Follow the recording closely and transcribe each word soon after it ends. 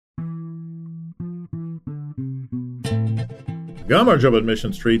Gamar Job at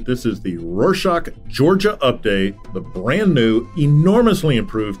Mission Street. This is the Rorschach, Georgia Update, the brand new, enormously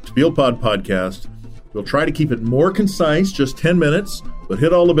improved SpielPod podcast. We'll try to keep it more concise, just 10 minutes, but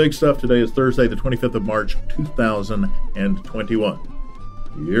hit all the big stuff. Today is Thursday, the 25th of March, 2021.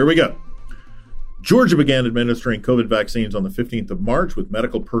 Here we go. Georgia began administering COVID vaccines on the 15th of March, with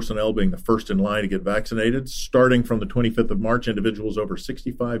medical personnel being the first in line to get vaccinated. Starting from the 25th of March, individuals over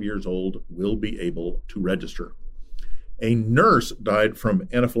 65 years old will be able to register. A nurse died from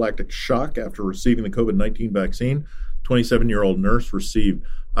anaphylactic shock after receiving the COVID-19 vaccine. 27-year-old nurse received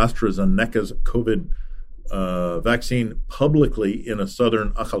AstraZeneca's COVID vaccine publicly in the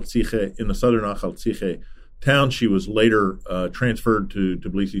southern Akhaltsikhe town. She was later transferred to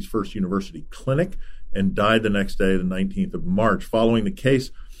Tbilisi's First University Clinic and died the next day, the 19th of March. Following the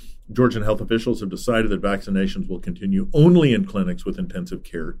case, Georgian health officials have decided that vaccinations will continue only in clinics with intensive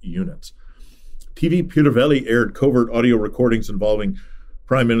care units. TV Pirveli aired covert audio recordings involving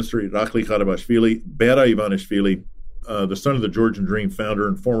Prime Minister Irakli Garibashvili, Bera Ivanishvili, the son of the Georgian Dream founder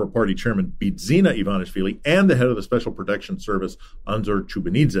and former party chairman Bidzina Ivanishvili, and the head of the Special Protection Service, Anzor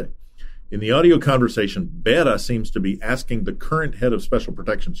Chubanidze. In the audio conversation, Bera seems to be asking the current head of Special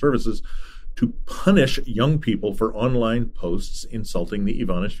Protection Services to punish young people for online posts insulting the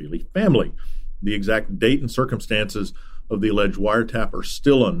Ivanishvili family. The exact date and circumstances of the alleged wiretap are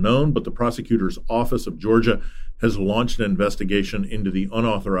still unknown, but the prosecutor's office of Georgia has launched an investigation into the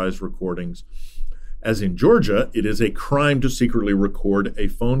unauthorized recordings. As in Georgia, it is a crime to secretly record a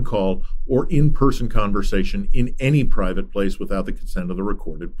phone call or in-person conversation in any private place without the consent of the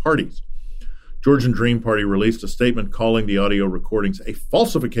recorded parties. Georgian Dream Party released a statement calling the audio recordings a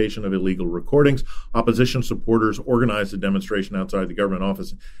falsification of illegal recordings. Opposition supporters organized a demonstration outside the government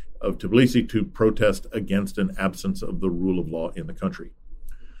office of Tbilisi to protest against an absence of the rule of law in the country.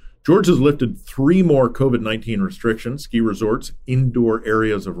 Georgia's lifted 3 more COVID-19 restrictions. Ski resorts, indoor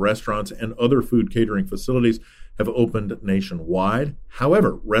areas of restaurants, and other food catering facilities have opened nationwide.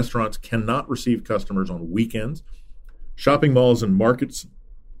 However, restaurants cannot receive customers on weekends. Shopping malls and markets,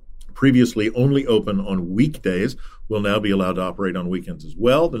 previously only open on weekdays, will now be allowed to operate on weekends as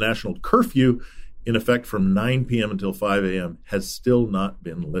well. The national curfew, in effect from 9 p.m. until 5 a.m., has still not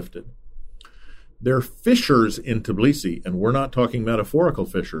been lifted. There are fissures in Tbilisi, and we're not talking metaphorical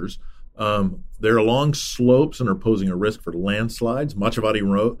fissures. They're along slopes and are posing a risk for landslides.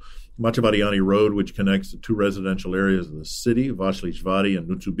 Machavadiani Road, which connects the 2 residential areas of the city, Vashlichvadi and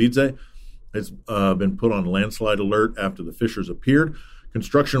Nutsubidze, has been put on landslide alert after the fissures appeared.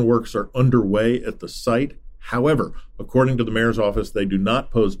 Construction works are underway at the site. However, according to the mayor's office, they do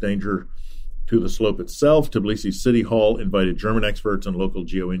not pose danger to the slope itself. Tbilisi City Hall invited German experts and local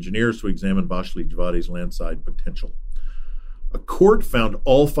geoengineers to examine Vashlichvadi's landslide potential. A court found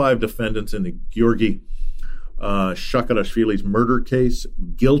all 5 defendants in the Georgi Shakarashvili's murder case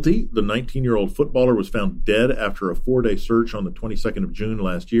guilty. The 19-year-old footballer was found dead after a 4-day search on the 22nd of June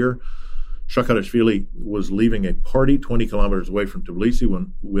last year. Shakarashvili was leaving a party 20 kilometers away from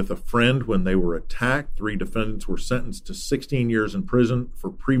Tbilisi with a friend when they were attacked. 3 defendants were sentenced to 16 years in prison for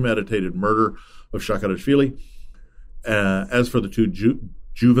premeditated murder of Shakarashvili. As for the 2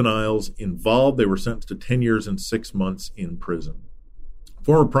 juveniles involved, they were sentenced to 10 years and 6 months in prison.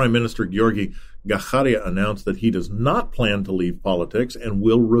 Former Prime Minister Giorgi Gakharia announced that he does not plan to leave politics and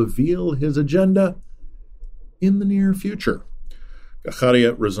will reveal his agenda in the near future.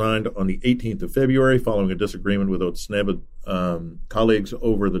 Gakharia resigned on the 18th of February following a disagreement with Otsneba colleagues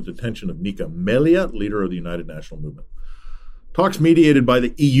over the detention of Nika Melia, leader of the United National Movement. Talks mediated by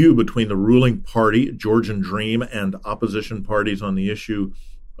the EU between the ruling party, Georgian Dream, and opposition parties on the issue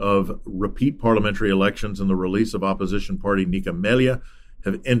of repeat parliamentary elections and the release of opposition party Nika Melia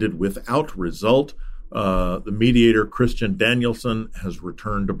have ended without result. The mediator, Christian Danielson, has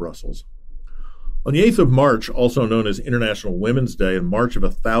returned to Brussels. On the 8th of March, also known as International Women's Day, a March of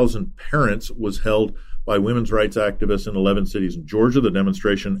 1,000 Parents was held by women's rights activists in 11 cities in Georgia. The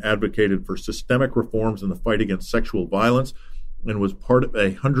demonstration advocated for systemic reforms in the fight against sexual violence and was part of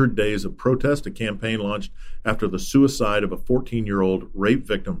 100 days of protest, a campaign launched after the suicide of a 14-year-old rape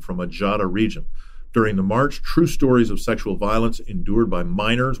victim from a Jada region. During the march, true stories of sexual violence endured by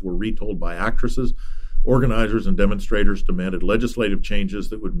minors were retold by actresses. Organizers and demonstrators demanded legislative changes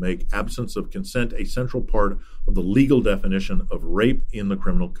that would make absence of consent a central part of the legal definition of rape in the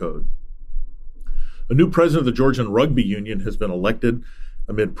criminal code. A new president of the Georgian Rugby Union has been elected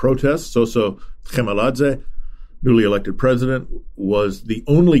amid protests. Soso Tchemeladze, newly elected president, was the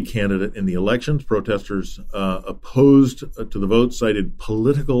only candidate in the elections. Protesters opposed to the vote cited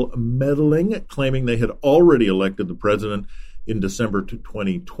political meddling, claiming they had already elected the president in December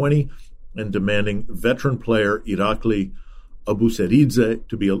 2020 and demanding veteran player Irakli Abuseridze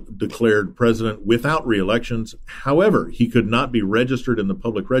to be declared president without re-elections. However, he could not be registered in the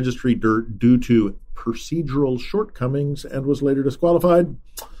public registry due to procedural shortcomings and was later disqualified.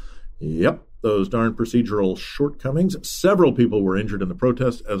 Yep, those darn procedural shortcomings. Several people were injured in the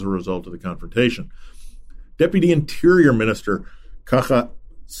protest as a result of the confrontation. Deputy Interior Minister Kaja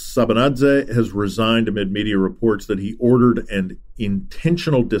Sabanadze has resigned amid media reports that he ordered an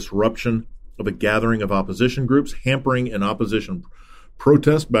intentional disruption of a gathering of opposition groups, hampering an opposition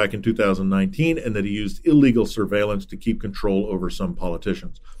protest back in 2019, and that he used illegal surveillance to keep control over some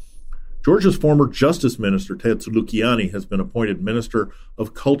politicians. Georgia's former Justice Minister, Tea Tsouloukiani, has been appointed Minister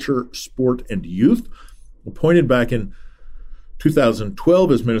of Culture, Sport, and Youth. Appointed back in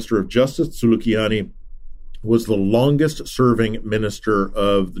 2012 as Minister of Justice, Tsouloukiani was the longest-serving minister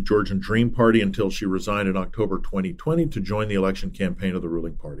of the Georgian Dream Party until she resigned in October 2020 to join the election campaign of the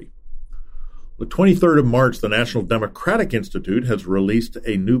ruling party. The 23rd of March, the National Democratic Institute has released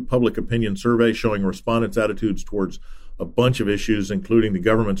a new public opinion survey showing respondents' attitudes towards a bunch of issues, including the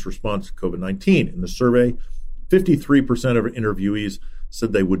government's response to COVID-19. In the survey, 53% of interviewees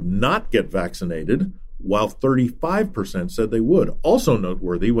said they would not get vaccinated, while 35% said they would. Also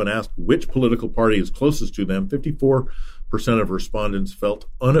noteworthy, when asked which political party is closest to them, 54% of respondents felt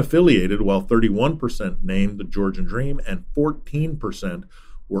unaffiliated, while 31% named the Georgian Dream, and 14%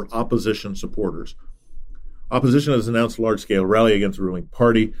 were opposition supporters. Opposition has announced a large-scale rally against the ruling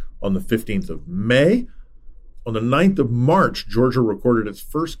party on the 15th of May. On the 9th of March, Georgia recorded its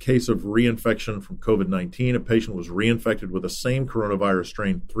first case of reinfection from COVID-19. A patient was reinfected with the same coronavirus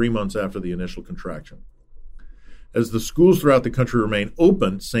strain 3 months after the initial contraction. As the schools throughout the country remain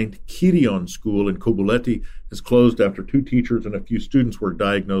open, St. Kyrion School in Kobuleti has closed after 2 teachers and a few students were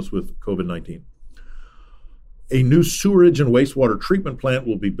diagnosed with COVID-19. A new sewerage and wastewater treatment plant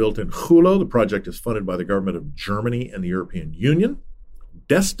will be built in Chulo. The project is funded by the government of Germany and the European Union.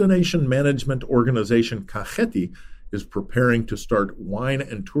 Destination management organization Cajeti is preparing to start wine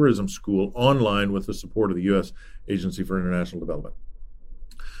and tourism school online with the support of the U.S. Agency for International Development.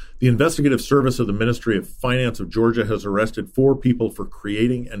 The investigative service of the Ministry of Finance of Georgia has arrested 4 people for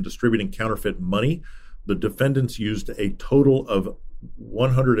creating and distributing counterfeit money. The defendants used a total of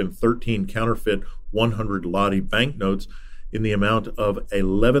 113 counterfeit 100 lari banknotes in the amount of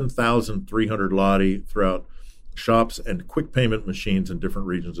 11,300 lari throughout shops and quick payment machines in different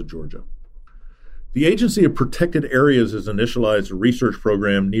regions of Georgia. The Agency of Protected Areas has initialized a research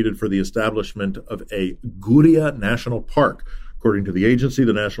program needed for the establishment of a Guria National Park. According to the agency,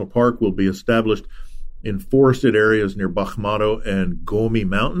 the national park will be established in forested areas near Bakhmato and Gomi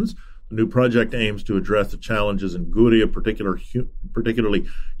Mountains. The new project aims to address the challenges in Guria, particularly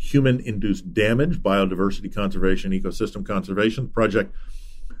human-induced damage, biodiversity conservation, ecosystem conservation. The project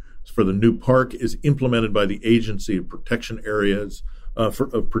for the new park is implemented by the Agency of Protected Areas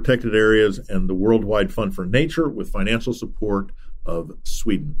and the Worldwide Fund for Nature with financial support of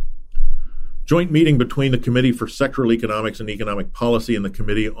Sweden. Joint meeting between the Committee for Sectoral Economics and Economic Policy and the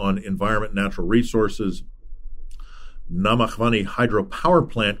Committee on Environment and Natural Resources Namakhvani Hydropower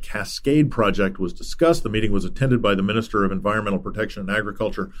Plant Cascade Project was discussed. The meeting was attended by the Minister of Environmental Protection and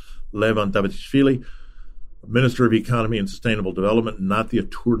Agriculture, Levan Davitishvili, Minister of Economy and Sustainable Development, Natia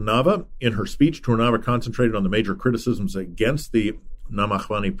Turnava. In her speech, Turnava concentrated on the major criticisms against the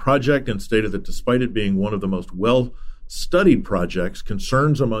Namakhvani project and stated that despite it being one of the most well-studied projects,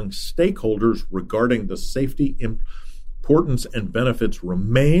 concerns among stakeholders regarding the safety, importance, and benefits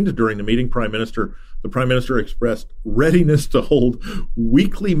remained. During the meeting, the Prime Minister expressed readiness to hold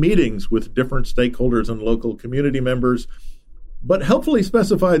weekly meetings with different stakeholders and local community members, but helpfully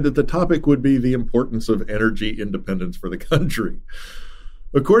specified that the topic would be the importance of energy independence for the country.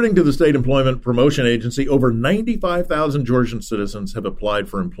 According to the State Employment Promotion Agency, over 95,000 Georgian citizens have applied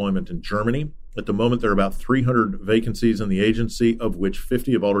for employment in Germany. At the moment, there are about 300 vacancies in the agency, of which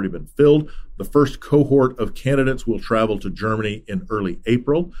 50 have already been filled. The first cohort of candidates will travel to Germany in early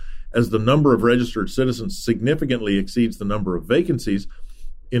April. As the number of registered citizens significantly exceeds the number of vacancies,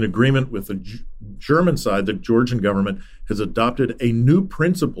 in agreement with the German side, the Georgian government has adopted a new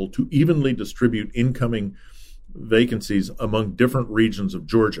principle to evenly distribute incoming vacancies among different regions of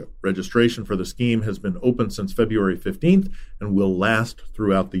Georgia. Registration for the scheme has been open since February 15th and will last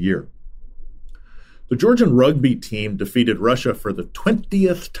throughout the year. The Georgian rugby team defeated Russia for the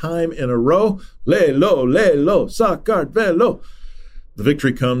 20th time in a row. Lelo, Sakart, Velo. The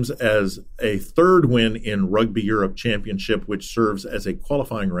victory comes as a third win in Rugby Europe Championship, which serves as a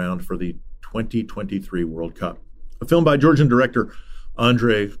qualifying round for the 2023 World Cup. A film by Georgian director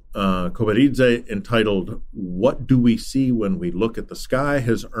Andrei Koberidze entitled What Do We See When We Look at the Sky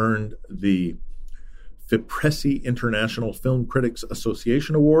has earned the Fipressi International Film Critics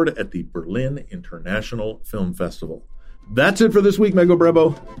Association Award at the Berlin International Film Festival. That's it for this week, Mego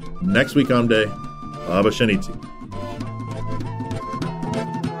Brebo. Next week, Amde. Abba Shaniti.